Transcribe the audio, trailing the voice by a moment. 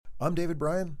I'm David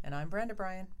Bryan. And I'm Brenda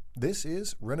Bryan. This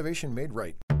is Renovation Made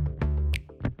Right.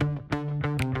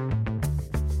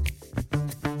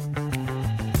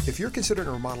 If you're considering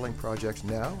a remodeling project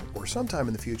now or sometime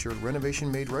in the future,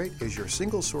 Renovation Made Right is your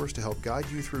single source to help guide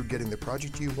you through getting the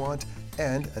project you want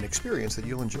and an experience that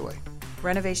you'll enjoy.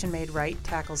 Renovation Made Right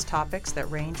tackles topics that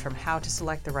range from how to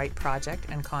select the right project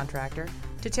and contractor,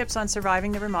 to tips on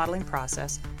surviving the remodeling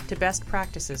process, to best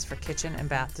practices for kitchen and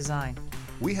bath design.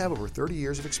 We have over 30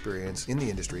 years of experience in the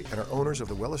industry and are owners of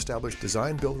the well-established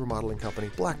design build remodeling company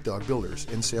Black Dog Builders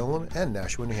in Salem and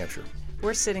Nashua, New Hampshire.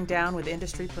 We're sitting down with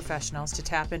industry professionals to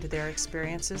tap into their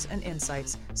experiences and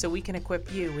insights so we can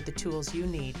equip you with the tools you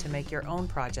need to make your own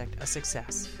project a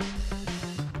success.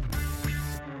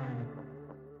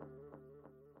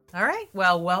 All right,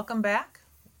 well, welcome back.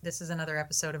 This is another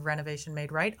episode of Renovation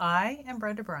Made Right. I am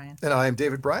Brenda Bryan. And I am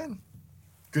David Bryan.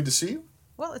 Good to see you.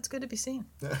 Well, it's good to be seen.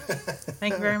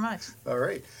 Thank you very much. All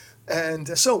right. And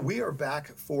so we are back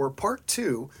for part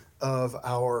 2 of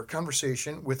our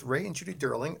conversation with Ray and Judy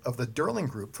Durling of the Durling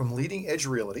Group from Leading Edge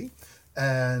Realty.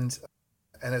 And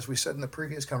as we said in the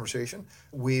previous conversation,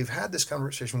 we've had this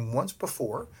conversation once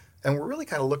before, and we're really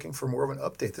kind of looking for more of an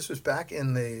update. This was back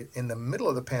in the middle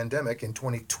of the pandemic in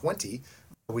 2020.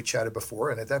 We chatted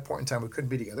before, and at that point in time, we couldn't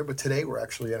be together. But today, we're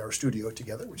actually in our studio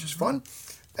together, which is fun,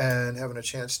 and having a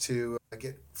chance to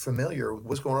get familiar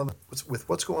with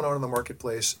what's going on in the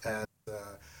marketplace,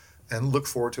 and look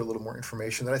forward to a little more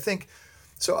information that I think.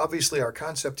 So obviously, our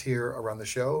concept here around the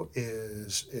show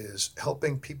is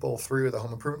helping people through the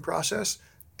home improvement process,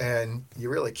 and you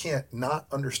really can't not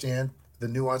understand the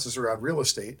nuances around real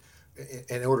estate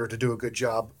in order to do a good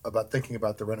job about thinking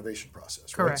about the renovation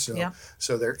process. Correct. Right? So, yeah.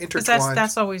 So they're intertwined.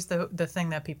 That's always the thing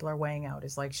that people are weighing out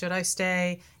is like, should I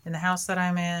stay in the house that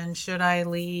I'm in? Should I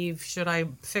leave? Should I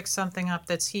fix something up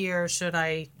that's here? Should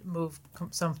I move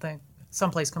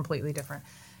someplace completely different?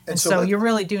 And so you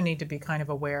really do need to be kind of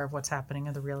aware of what's happening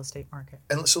in the real estate market.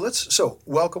 And so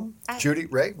welcome, Judy,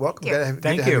 Ray, welcome.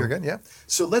 Thank you. Have you again. Yeah.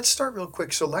 So let's start real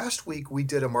quick. So last week we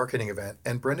did a marketing event,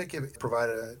 and Brenda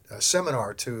provided a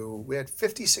seminar we had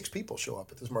 56 people show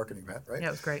up at this marketing event, right? Yeah,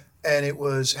 it was great. And it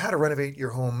was how to renovate your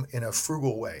home in a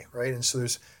frugal way, right? And so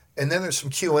there's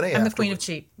some Q&A. I'm the queen of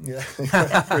cheap. Yeah.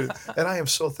 And I am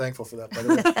so thankful for that, by the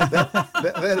way.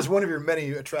 That is one of your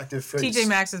many attractive traits. TJ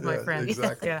Maxx is my friend.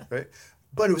 Exactly. Yeah. Right.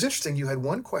 But it was interesting. You had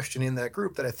one question in that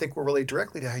group that I think will relate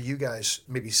directly to how you guys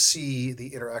maybe see the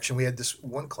interaction. We had this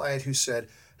one client who said,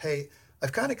 hey,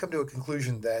 I've kind of come to a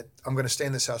conclusion that I'm going to stay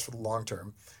in this house for the long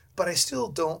term, but I still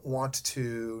don't want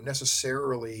to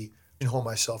necessarily home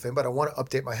myself in, but I want to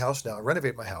update my house now,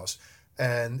 renovate my house.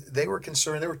 And they were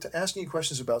concerned. They were asking you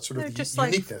questions about sort of the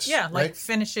uniqueness. Like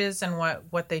finishes and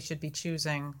what they should be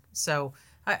choosing. So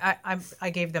I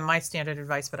gave them my standard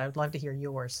advice, but I would love to hear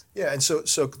yours. Yeah, and so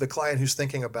the client who's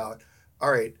thinking about,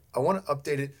 all right, I want to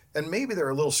update it, and maybe they're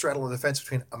a little straddling the fence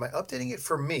between, am I updating it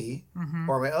for me,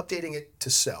 or am I updating it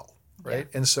to sell, right?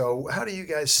 Yeah. And so how do you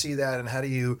guys see that, and how do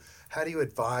you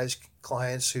advise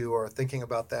clients who are thinking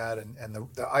about that, and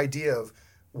the idea of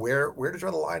where to draw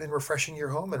the line in refreshing your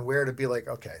home, and where to be like,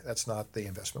 okay, that's not the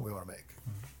investment we want to make?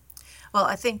 Well,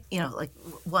 I think,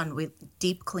 we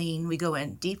deep clean, we go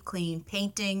in deep clean.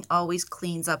 Painting always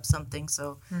cleans up something.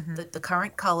 So the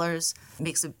current colors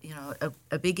makes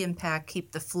a big impact.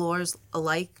 Keep the floors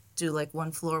alike. Do like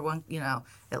one floor,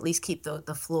 at least keep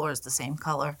the floors the same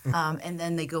color. And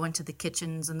then they go into the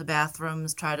kitchens and the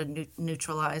bathrooms, try to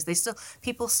neutralize.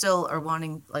 People still are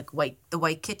wanting like the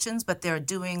white kitchens, but they're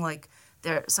doing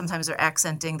sometimes they're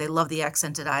accenting. They love the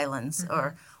accented islands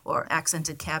or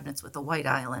accented cabinets with a white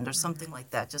island or something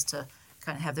like that, just to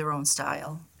kind of have their own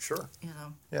style. Sure.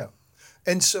 Yeah.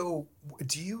 And so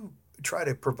do you try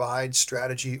to provide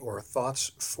strategy or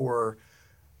thoughts for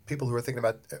people who are thinking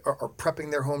about or prepping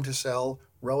their home to sell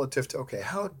relative to, okay,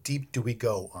 how deep do we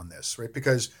go on this, right?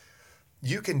 Because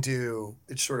you can do,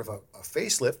 it's sort of a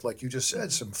facelift, like you just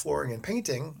said, some flooring and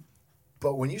painting,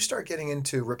 but when you start getting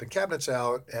into ripping cabinets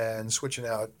out and switching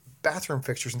out bathroom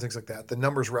fixtures and things like that, the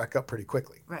numbers rack up pretty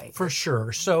quickly. Right. For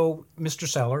sure. So, Mr.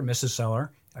 Seller, Mrs.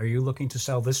 Seller, are you looking to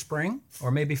sell this spring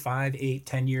or maybe 5, 8,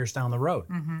 10 years down the road?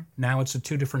 Now it's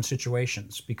two different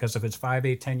situations, because if it's 5,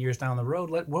 8, 10 years down the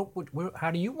road, how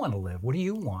do you want to live? What do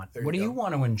you want? What do you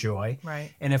want to enjoy?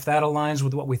 Right. And if that aligns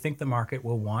with what we think the market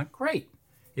will want, great.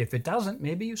 If it doesn't,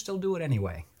 maybe you still do it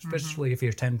anyway, especially if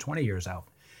you're 10, 20 years out.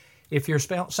 If you're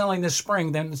selling this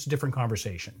spring, then it's a different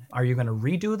conversation. Are you going to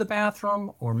redo the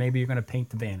bathroom, or maybe you're going to paint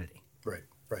the vanity?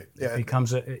 Right. Yeah, it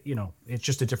becomes it's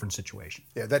just a different situation.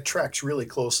 Yeah, that tracks really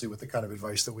closely with the kind of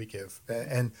advice that we give.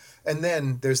 And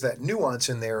then there's that nuance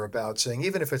in there about saying,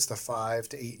 even if it's the 5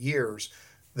 to 8 years,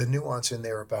 the nuance in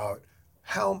there about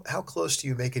how close do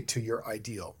you make it to your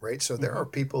ideal, right? So there are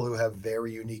people who have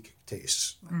very unique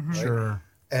tastes, right? Sure.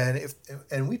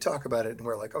 And we talk about it and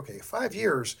we're like, okay, 5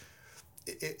 years,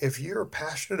 if you're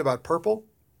passionate about purple,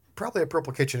 probably a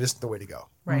purple kitchen isn't the way to go,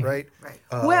 Right. right?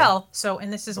 Well, so,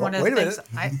 and this is one of the wait a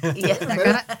things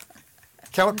Yeah.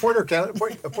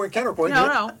 Counterpoint.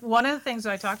 No. One of the things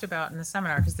I talked about in the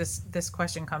seminar, because this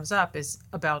question comes up, is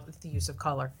about the use of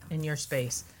color in your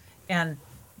space. And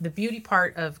the beauty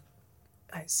part of,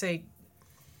 I say,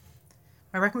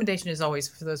 my recommendation is always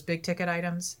for those big ticket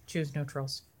items, choose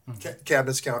neutrals.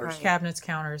 Cabinets, counters. Right. Cabinets,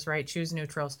 counters, right? Choose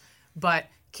neutrals. But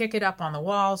kick it up on the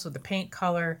walls with the paint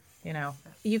color. You know,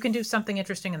 you can do something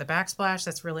interesting in the backsplash.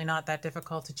 That's really not that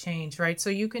difficult to change, right? So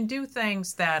you can do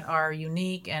things that are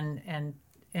unique and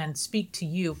speak to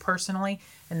you personally.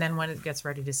 And then when it gets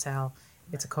ready to sell,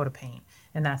 it's a coat of paint,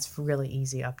 and that's really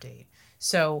easy update.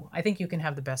 So I think you can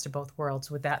have the best of both worlds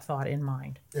with that thought in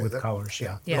mind. With colors,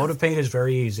 yeah. Yeah. Coat of paint is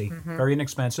very easy, very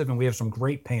inexpensive, and we have some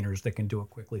great painters that can do it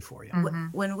quickly for you.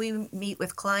 When we meet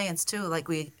with clients too, like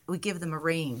we give them a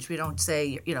range. We don't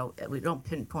say, we don't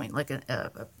pinpoint like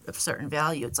a certain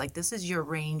value. It's like, this is your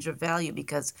range of value,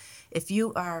 because if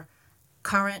you are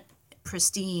current,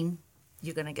 pristine,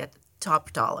 you're going to get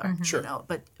top dollar. Sure.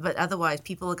 But otherwise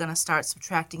people are going to start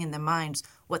subtracting in their minds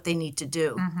what they need to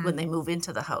do when they move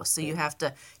into the house. So you have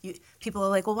to, people are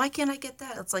like, well, why can't I get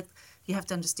that? It's like, you have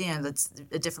to understand it's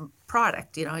a different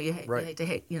product. You hate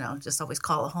to just always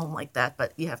call a home like that,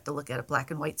 but you have to look at it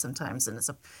black and white sometimes. And it's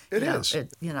It is.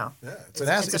 It's It's an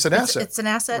asset. It's an asset. It's an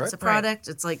asset. Right. It's a product.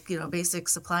 It's like, basic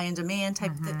supply and demand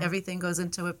type thing. Everything goes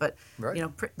into it. But, Right.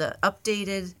 The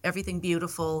updated, everything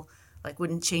beautiful, like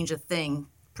wouldn't change a thing,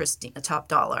 pristine, a top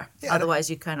dollar. Yeah, Otherwise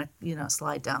you kind of,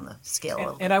 slide down the scale a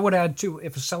little bit. And I would add, too,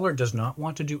 if a seller does not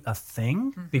want to do a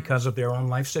thing because of their own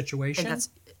life situation, And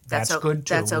that's good,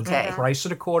 too. That's We'll okay. price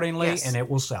it accordingly, Yes. and it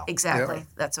will sell. Exactly. Yeah.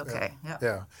 That's okay.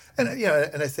 Yeah. Yeah,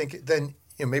 and I think then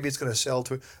maybe it's going to sell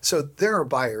to. So there are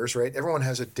buyers, right? Everyone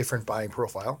has a different buying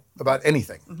profile about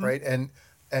anything, right?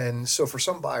 And so for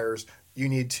some buyers, you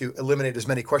need to eliminate as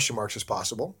many question marks as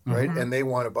possible, right? And they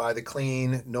want to buy the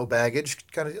clean, no baggage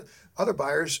kind of deal. Other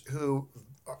buyers who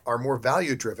are more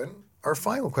value driven are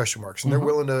fine with question marks, and they're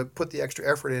willing to put the extra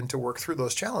effort in to work through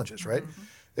those challenges, right?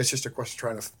 It's just a question of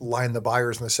trying to line the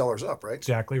buyers and the sellers up, right?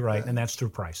 Exactly right, and that's through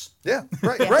price. Yeah,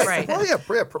 right. Right.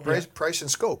 Well, price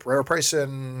and scope, right? Or price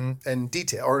and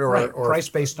detail, or Price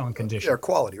based on condition. or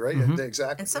quality, right?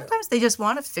 Exactly. And sometimes they just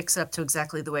want to fix it up to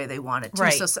exactly the way they want it to.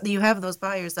 Right. So you have those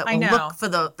buyers that I will know. look for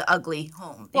the ugly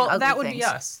home. the Well, ugly that would be things.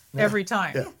 us every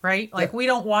time, right? Like, we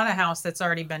don't want a house that's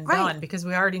already been Right. done, because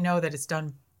we already know that it's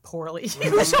done poorly.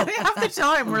 Usually half the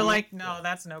time we're like, no,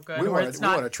 that's no good. we or want it's we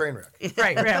not want a train wreck.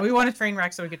 right. Yeah, we want a train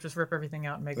wreck so we could just rip everything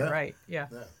out and make it right. Yeah.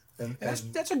 And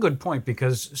That's a good point,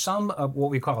 because some of what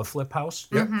we call a flip house,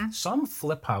 some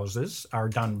flip houses are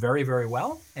done very, very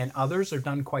well, and others are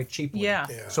done quite cheaply. Yeah.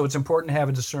 So it's important to have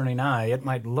a discerning eye. It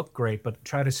might look great, but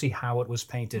try to see how it was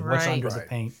painted, what's Right. under the Right.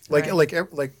 paint.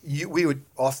 we would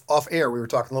off air. We were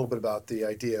talking a little bit about the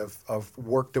idea of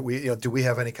work that we do we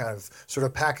have any kind of sort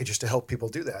of packages to help people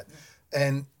do that,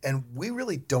 and we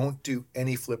really don't do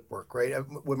any flip work, right?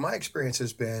 What my experience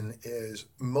has been is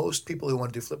most people who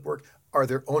want to do flip work are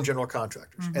their own general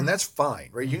contractors, and that's fine,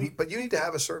 right? But you need to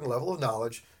have a certain level of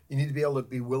knowledge. You need to be able to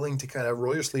be willing to kind of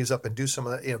roll your sleeves up and do some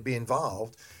of that, be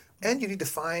involved, and you need to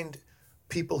find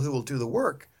people who will do the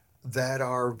work that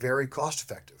are very cost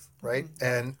effective, right?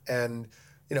 And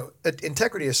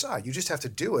integrity aside, you just have to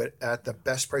do it at the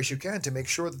best price you can to make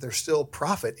sure that there's still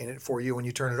profit in it for you when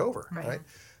you turn it over, right?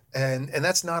 And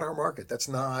that's not our market. That's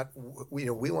not we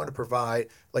want to provide,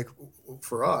 like,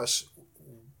 for us,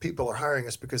 people are hiring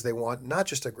us because they want not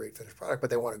just a great finished product,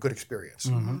 but they want a good experience.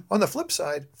 On the flip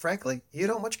side, frankly, you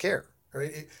don't much care,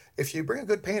 right? If you bring a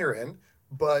good painter in,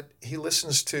 but he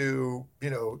listens to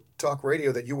talk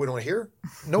radio that you wouldn't want to hear,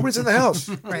 nobody's in the house.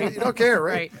 Right. You don't care,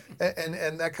 right? Right.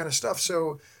 And that kind of stuff.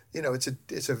 So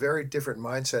it's a very different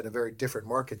mindset, a very different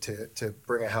market to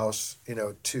bring a house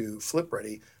to flip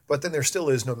ready. But then there still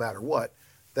is, no matter what,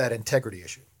 that integrity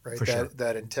issue, right? For sure.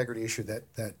 That integrity issue that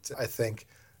I think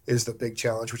is the big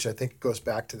challenge, which I think goes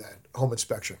back to that home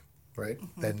inspection, right?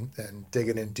 And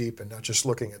digging in deep and not just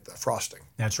looking at the frosting.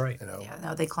 That's right. Yeah,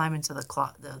 no, they climb into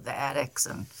the attics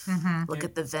and look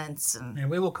at the vents and And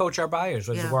we will coach our buyers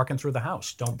as Yeah. you're walking through the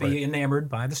house. Don't be enamored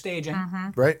by the staging.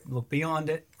 Right? Look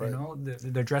beyond it.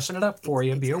 They're dressing it up for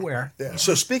you. Be aware. Yeah.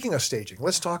 So speaking of staging,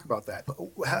 let's talk about that.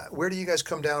 Where do you guys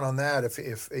come down on that?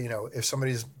 If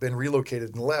somebody's been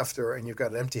relocated and left, and you've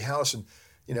got an empty house, and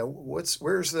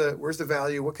where's the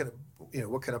value?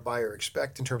 what can a buyer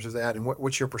expect in terms of that, and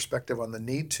what's your perspective on the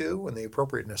need to and the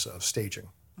appropriateness of staging?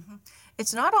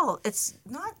 It's not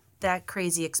that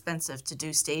crazy expensive to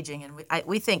do staging, and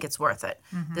we think it's worth it.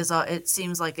 It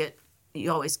seems like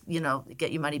you always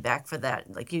get your money back for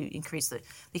that. Like you increase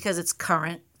because it's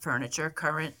current furniture,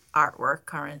 current artwork,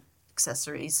 current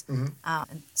accessories.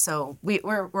 And so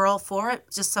we're all for it.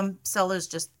 Just some sellers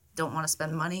just don't want to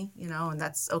spend money, and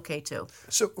that's okay too.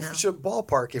 So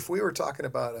ballpark, if we were talking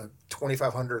about a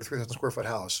 2,500, 3,000 square foot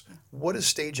house, what is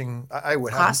staging? I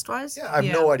would have Cost-wise? Yeah, I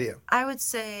have no idea. I would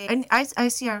say, and I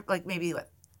see our maybe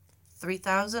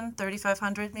 3,000,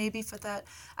 3,500 maybe for that.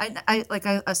 I like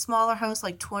a smaller house,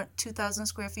 like 2,000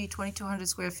 square feet, 2,200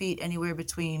 square feet, anywhere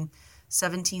between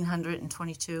 1,700 and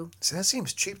 22. See, that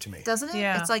seems cheap to me. Doesn't it?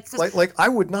 Yeah. It's like Like I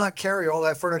would not carry all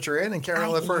that furniture in and carry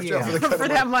all that furniture out for the kind For of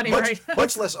that money, much, right?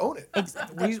 much less own it. We It's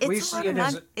a see lot it of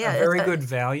as money. a Yeah, very it's good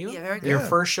value. Yeah, very good. Your Yeah.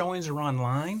 first showings are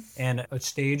online, and a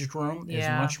staged room is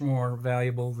Yeah. much more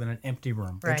valuable than an empty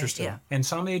room. Right. Interesting. Yeah. And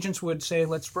some agents would say,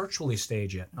 let's virtually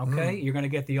stage it. Okay, you're going to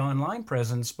get the online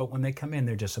presence, but when they come in,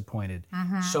 they're disappointed.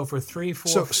 So for 3,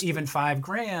 4, So- even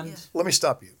 $5,000. Let me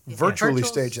stop you. Virtually Virtual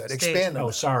stage that. stage. Expand on Oh,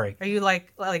 that. sorry. Are you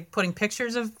like putting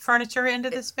pictures of furniture into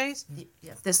this space?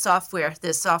 Yeah. There's software.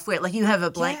 Like you have a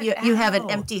blank. Get You have an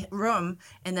out. empty room,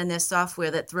 and then there's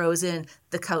software that throws in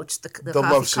the couch, the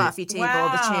love seat. coffee table,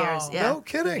 the chairs. Wow. Yeah. No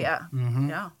kidding. Yeah.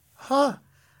 Yeah. Huh.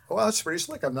 Well, that's pretty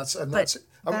slick. I'm that-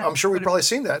 sure we've probably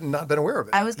seen that and not been aware of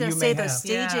it. I was going You to say may the have.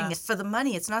 staging Yeah. for the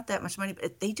money. It's not that much money,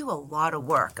 but they do a lot of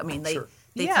work. I mean, Sure.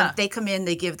 they come in,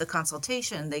 they give the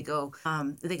consultation, they go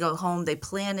home, they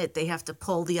plan it. They have to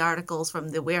pull the articles from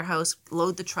the warehouse,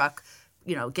 load the truck,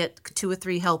 get 2 or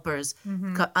 3 helpers,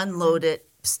 unload it.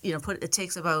 It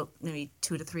takes about maybe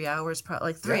 2 to 3 hours,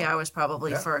 like 3 Yeah. hours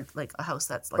probably Yeah. for like a house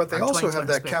that's like. But they around also have 2,200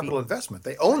 that square capital feet. investment.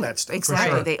 They own that stuff. Exactly,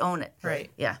 sure. they own it. Right.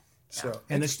 Yeah. So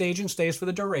And the staging stays for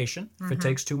the duration. If it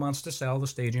takes 2 months to sell, the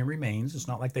staging remains. It's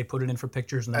not like they put it in for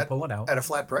pictures and then pull it out. at a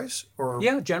flat price, or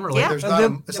Yeah, generally. Yeah. there's Uh, not.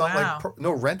 the- It's not Wow. like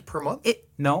no rent per month.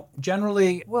 No,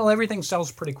 generally, everything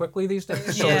sells pretty quickly these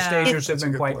days. So the Yeah. stagers have That's a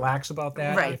been good quite point. lax about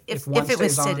that. Right. If one it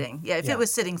was stays on- sitting, if it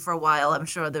was sitting for a while, I'm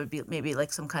sure there would be maybe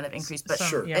like some kind of increase, but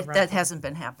Sure. Yeah, that right. hasn't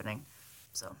been happening.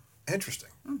 So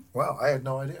Interesting. Wow, I had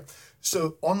no idea.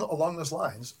 So along those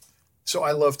lines, so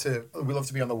we love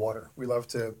to be on the water. We love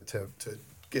to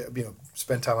get,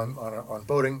 spend time on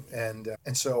boating, and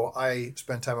so I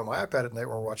spend time on my iPad at night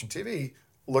when we're watching TV,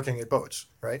 looking at boats,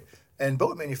 right? And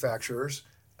boat manufacturers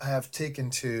have taken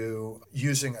to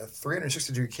using a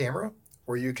 360-degree camera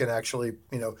where you can actually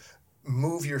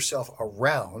move yourself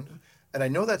around. And I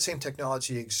know that same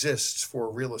technology exists for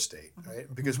real estate,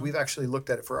 right? Because we've actually looked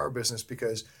at it for our business,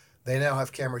 because they now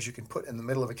have cameras you can put in the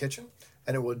middle of a kitchen,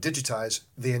 and it will digitize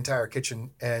the entire kitchen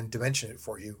and dimension it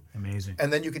for you. Amazing.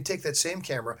 And then you can take that same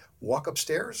camera, walk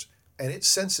upstairs, and it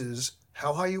senses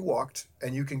how high you walked,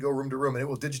 and you can go room to room, and it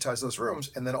will digitize those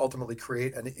rooms and then ultimately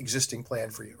create an existing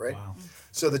plan for you, right? Wow.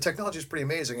 So the technology is pretty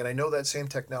amazing, and I know that same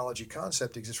technology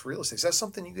concept exists for real estate. Is that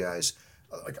something you guys,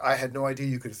 like, I had no idea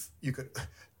you could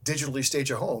digitally stage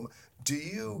a home. Do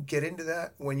you get into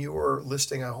that when you are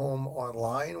listing a home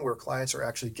online, where clients are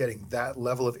actually getting that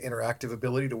level of interactive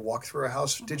ability to walk through a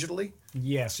house digitally?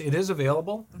 Yes, it is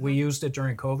available. We used it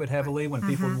during COVID heavily when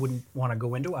people wouldn't want to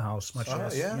go into a house, much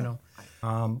less, yeah.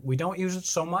 We don't use it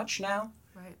so much now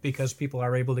Right. because people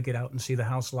are able to get out and see the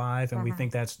house live, and we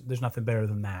think there's nothing better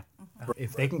than that.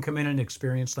 If they can come in and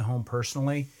experience the home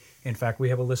personally. In fact, we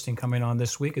have a listing coming on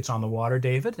this week. It's on the water,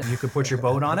 David, and you could put your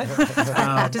boat on it.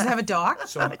 Does it have a dock?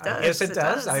 So yes, it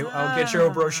does. I'll get you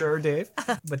a brochure, Dave.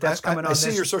 But that's coming I on see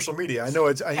this. your social media. I know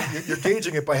you're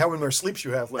gauging it by how many more sleeps you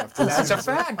have left. That's a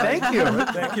fact. Thank you.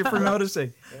 Thank you for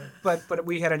noticing. But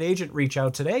we had an agent reach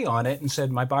out today on it and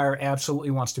said, my buyer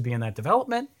absolutely wants to be in that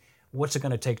development. What's it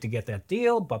going to take to get that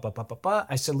deal? Blah, blah, blah, blah, blah.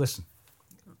 I said, listen,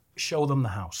 show them the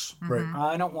house. Right.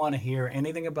 I don't want to hear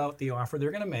anything about the offer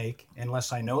they're going to make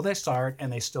unless I know they saw it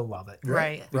and they still love it.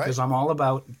 Right. Because I'm all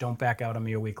about don't back out on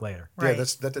me a week later. Yeah, Right.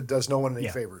 that does no one any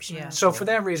Yeah. favors. Yeah. So for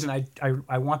that reason,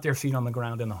 I want their feet on the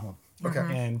ground in the home. Okay.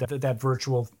 And that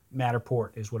virtual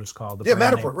Matterport is what it's called. the Yeah,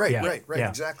 brand Matterport. name. Right. Yeah.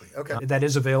 Exactly. Okay. That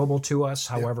is available to us.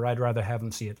 However, I'd rather have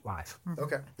them see it live.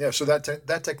 Okay. Yeah. So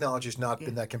that technology has not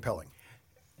been that compelling.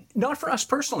 Not for us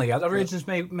personally. Other agents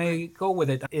may go with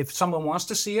it. If someone wants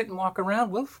to see it and walk around,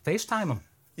 we'll FaceTime them.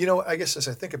 I guess as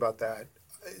I think about that,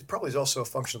 it probably is also a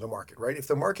function of the market, right? If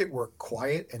the market were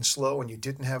quiet and slow and you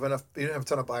didn't have a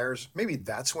ton of buyers, maybe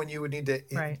that's when you would need to,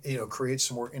 Right. create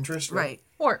some more interest. Right.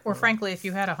 Or frankly, if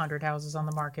you had 100 houses on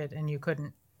the market and you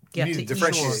couldn't get need to to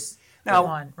differentiate. each, Now,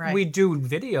 on, right? we do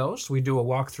videos. We do a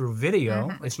walkthrough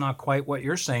video. It's not quite what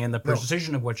you're saying. The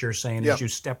precision of what you're saying Yep. is you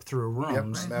step through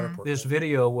rooms. Matterport. This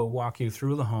video will walk you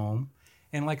through the home.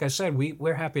 And like I said,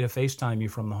 we're happy to FaceTime you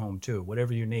from the home too,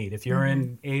 whatever you need. If you're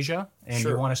in Asia and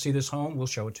Sure. you want to see this home, we'll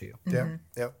show it to you.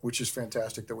 Yeah, which is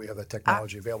fantastic that we have that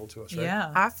technology available to us, right?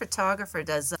 Yeah. Our photographer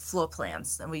does floor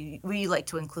plans, and we like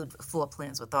to include floor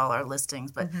plans with all our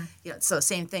listings. But so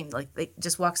same thing. Like they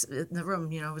just walks in the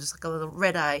room, just like a little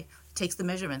red eye, takes the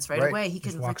measurements right Right. away. He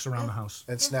Just can walks around the house.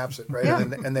 And snaps it, right? Yeah.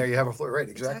 And there you have a floor. Right,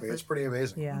 exactly. It's pretty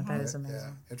amazing. Yeah, that is amazing.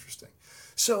 Yeah, interesting.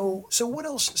 So what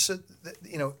else,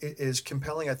 is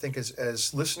compelling, I think,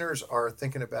 as listeners are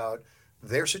thinking about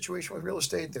their situation with real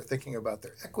estate, they're thinking about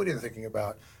their equity, they're thinking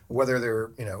about whether they're,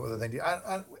 whether they do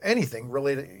anything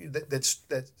related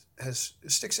that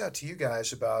sticks out to you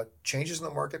guys about changes in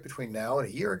the market between now and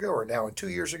a year ago, or now and 2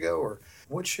 years ago, or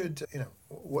what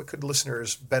could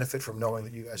listeners benefit from knowing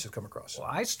that you guys have come across? Well,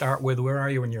 I start with where are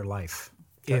you in your life?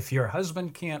 If your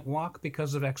husband can't walk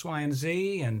because of X, Y, and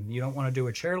Z, and you don't want to do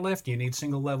a chairlift, you need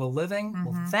single level living,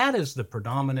 well, that is the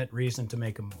predominant reason to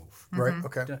make a move. Right,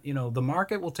 okay. The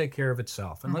market will take care of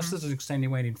itself, unless there's an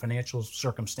extenuating financial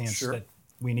circumstance Sure. that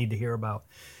we need to hear about.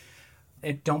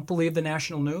 Don't believe the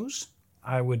national news,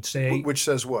 I would say. Which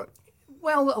says what?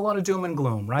 Well, a lot of doom and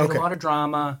gloom, right? Okay. A lot of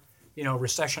drama,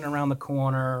 recession around the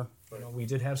corner. We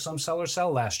did have some sellers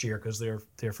sell last year because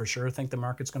they're for sure think the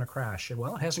market's going to crash. And,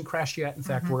 well, it hasn't crashed yet. In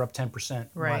fact, we're up 10% in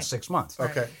the Right. last 6 months.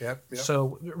 Okay, yep.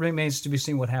 So it remains to be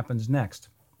seen what happens next.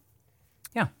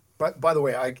 Yeah. But by the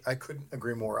way, I couldn't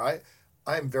agree more. I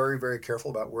am very, very careful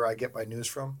about where I get my news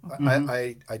from.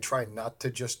 I try not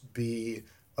to just be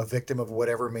a victim of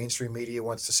whatever mainstream media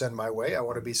wants to send my way. I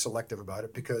want to be selective about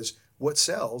it, because what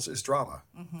sells is drama,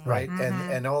 right?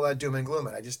 And all that doom and gloom.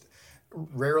 And I just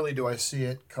rarely do I see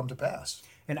it come to pass.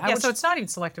 And So it's not even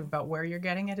selective about where you're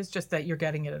getting it. It's just that you're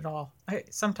getting it at all.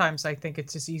 Sometimes I think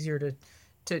it's just easier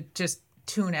to just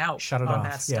tune out Shut it on off,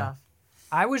 that yeah. stuff.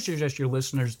 I would suggest your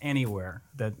listeners anywhere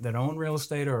that own real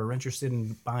estate or are interested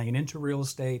in buying into real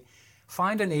estate,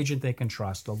 find an agent they can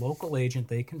trust, a local agent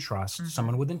they can trust,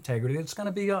 someone with integrity that's going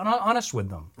to be honest with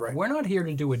them. Right. We're not here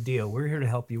to do a deal. We're here to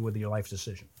help you with your life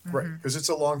decision. Right, because it's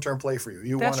a long-term play for you.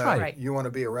 You That's want right. You want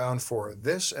to be around for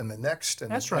this and the next,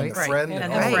 and, That's and right. the Right. friend, And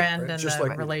and the all that, friend right? and Just the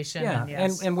like we do. relation. Yeah, And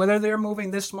yes. and whether they're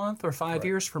moving this month or 5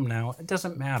 years from now, it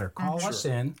doesn't matter. Call us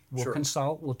in. We'll Sure.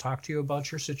 consult. We'll talk to you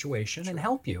about your situation and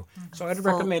help you. So I'd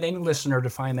recommend any listener to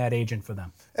find that agent for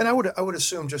them. And I would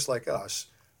assume, just like us,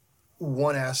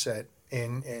 one asset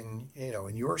in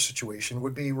your situation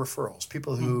would be referrals.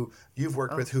 People who you've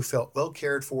worked with, who felt well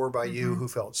cared for by you, who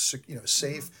felt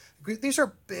safe. These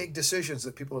are big decisions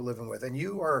that people are living with, and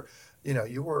you are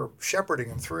shepherding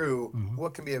them through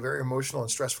what can be a very emotional and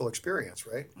stressful experience,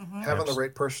 right? Having the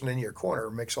right person in your corner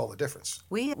makes all the difference.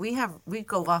 We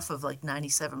go off of like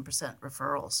 97%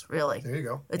 referrals. Really, There you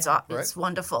go. It's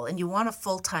wonderful, and you want a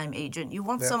full-time agent. You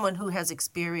want someone who has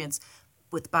experience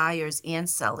with buyers and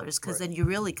sellers, because then you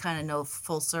really kind of know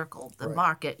full circle the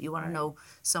market. You want to know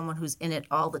someone who's in it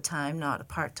all the time, not a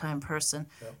part-time person,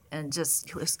 and just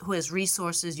who has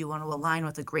resources. You want to align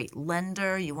with a great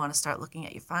lender. You want to start looking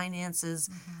at your finances,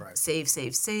 Right.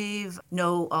 save,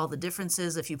 know all the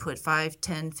differences. If you put 5,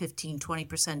 10, 15,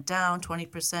 20% down,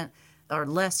 20% or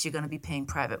less, you're going to be paying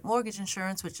private mortgage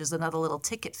insurance, which is another little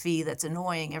ticket fee that's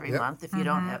annoying every month if you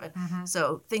don't have it.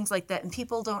 So things like that. And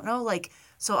people don't know,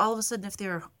 so all of a sudden, if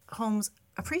their homes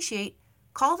appreciate,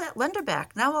 call that lender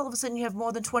back. Now all of a sudden you have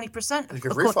more than 20%. You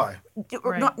can refi.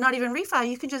 Or Right. not even refi.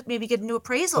 You can just maybe get a new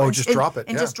appraisal. Oh, and, just and- drop it,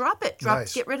 And yeah. just drop it.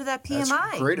 Nice. Get rid of that PMI.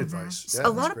 That's great advice. Yeah, A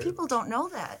that's lot of great people don't know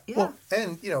that. Yeah. Well,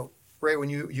 and Ray, when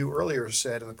you earlier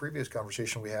said in the previous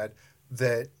conversation we had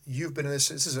that you've been in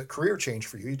this is a career change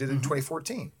for you. You did it in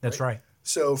 2014. That's right.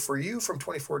 So for you from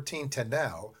 2014 to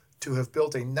now to have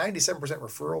built a 97%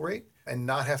 referral rate and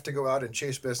not have to go out and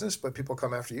chase business, but people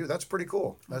come after you, that's pretty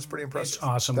cool. That's pretty impressive. It's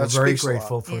awesome. That We're very speaks a lot.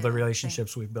 grateful for the Yeah.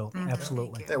 relationships we've built.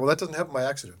 Absolutely. Yeah, well, that doesn't happen by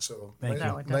accident. So Thank nice,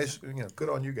 you. No, it nice, good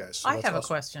on you guys. So I that's have a awesome.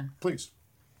 question. Please.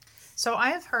 So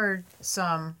I have heard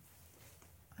some,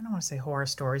 I don't want to say horror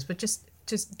stories, but just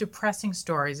depressing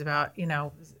stories about,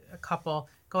 a couple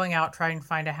going out trying to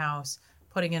find a house,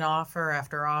 putting in offer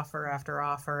after offer after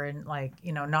offer, and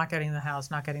not getting the house.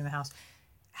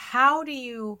 How do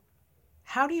you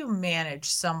manage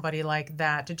somebody like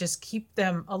that to just keep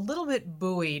them a little bit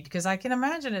buoyed? Because I can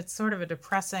imagine it's sort of a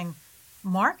depressing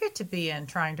market to be in,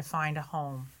 trying to find a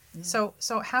home. So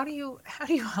how do you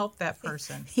help that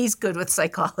person? He's good with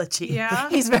psychology. Yeah?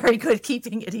 He's very good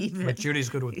keeping it even. But Judy's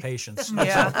good with patience.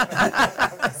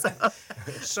 Yeah.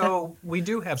 So we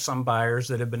do have some buyers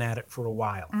that have been at it for a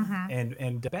while.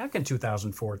 And back in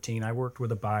 2014, I worked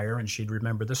with a buyer, and she'd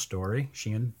remember the story.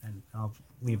 She and I'll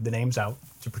leave the names out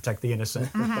to protect the innocent.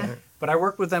 But I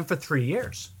worked with them for 3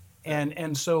 years.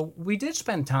 And so we did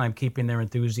spend time keeping their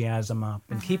enthusiasm up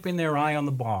and keeping their eye on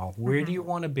the ball. Where do you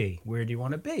want to be? Where do you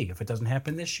want to be? If it doesn't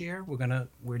happen this year,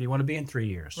 where do you want to be in 3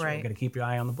 years? Right. We're going to keep your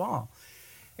eye on the ball.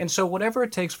 And so whatever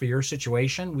it takes for your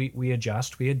situation, we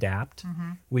adjust, we adapt.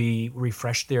 We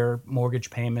refresh their mortgage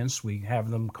payments. We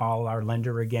have them call our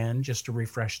lender again just to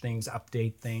refresh things,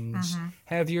 update things.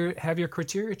 Have your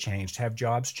criteria changed, have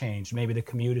jobs changed. Maybe the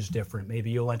commute is different.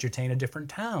 Maybe you'll entertain a different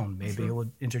town. Maybe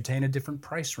you'll entertain a different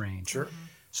price range. Sure.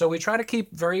 So we try to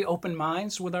keep very open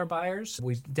minds with our buyers.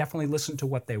 We definitely listen to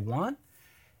what they want.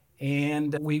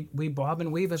 And we bob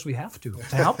and weave as we have to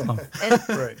help them.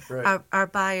 Right. Our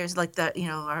buyers, like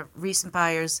our recent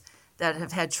buyers that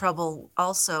have had trouble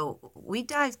also, we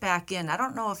dive back in. I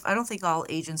don't think all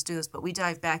agents do this, but we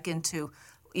dive back into,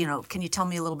 can you tell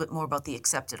me a little bit more about the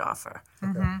accepted offer?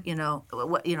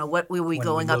 What were we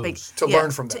going up against? To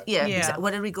learn from that. What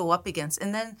did we go up against?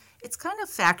 And then it's kind of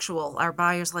factual. Our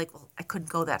buyers well, I couldn't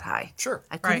go that high. Sure.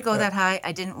 I couldn't go that high.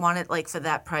 I didn't want it for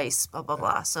that price, blah, blah,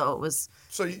 blah. So it was...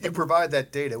 So you provide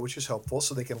that data, which is helpful,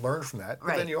 so they can learn from that. But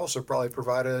Right. then you also probably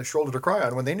provide a shoulder to cry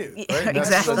on when they need it, Yeah, right? And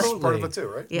exactly. That's part of it too,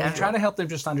 right? Yeah. We try to help them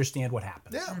just understand what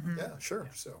happened. Yeah, sure.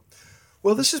 So,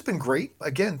 well, this has been great.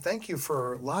 Again, thank you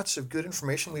for lots of good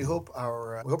information. We hope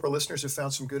our listeners have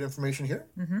found some good information here.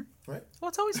 Right? Well,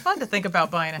 it's always fun to think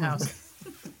about buying a house.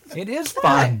 It is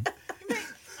fun.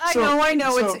 I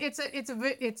know. so-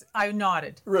 It's. I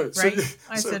nodded. Right. So- Right.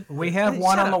 I so- said, We have "Shut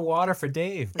one on up." the water for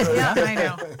Dave. Yeah, I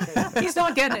know. He's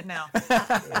not getting it now.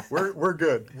 We're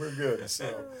good. We're good.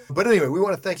 So, but anyway, we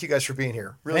want to thank you guys for being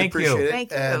here. Really Thank you. appreciate it,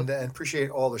 Thank you. and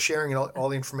appreciate all the sharing and all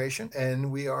the information.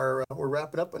 And we're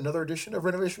wrapping up another edition of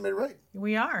Renovation Made Right.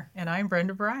 We are, and I'm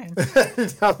Brenda Bryan.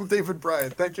 I'm David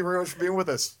Bryan. Thank you very much for being with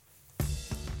us.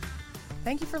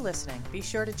 Thank you for listening. Be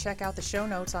sure to check out the show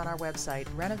notes on our website,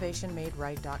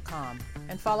 renovationmaderight.com,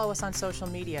 and follow us on social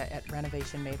media at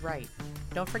Renovation Made Right.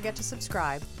 Don't forget to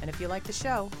subscribe, and if you like the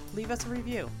show, leave us a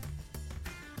review.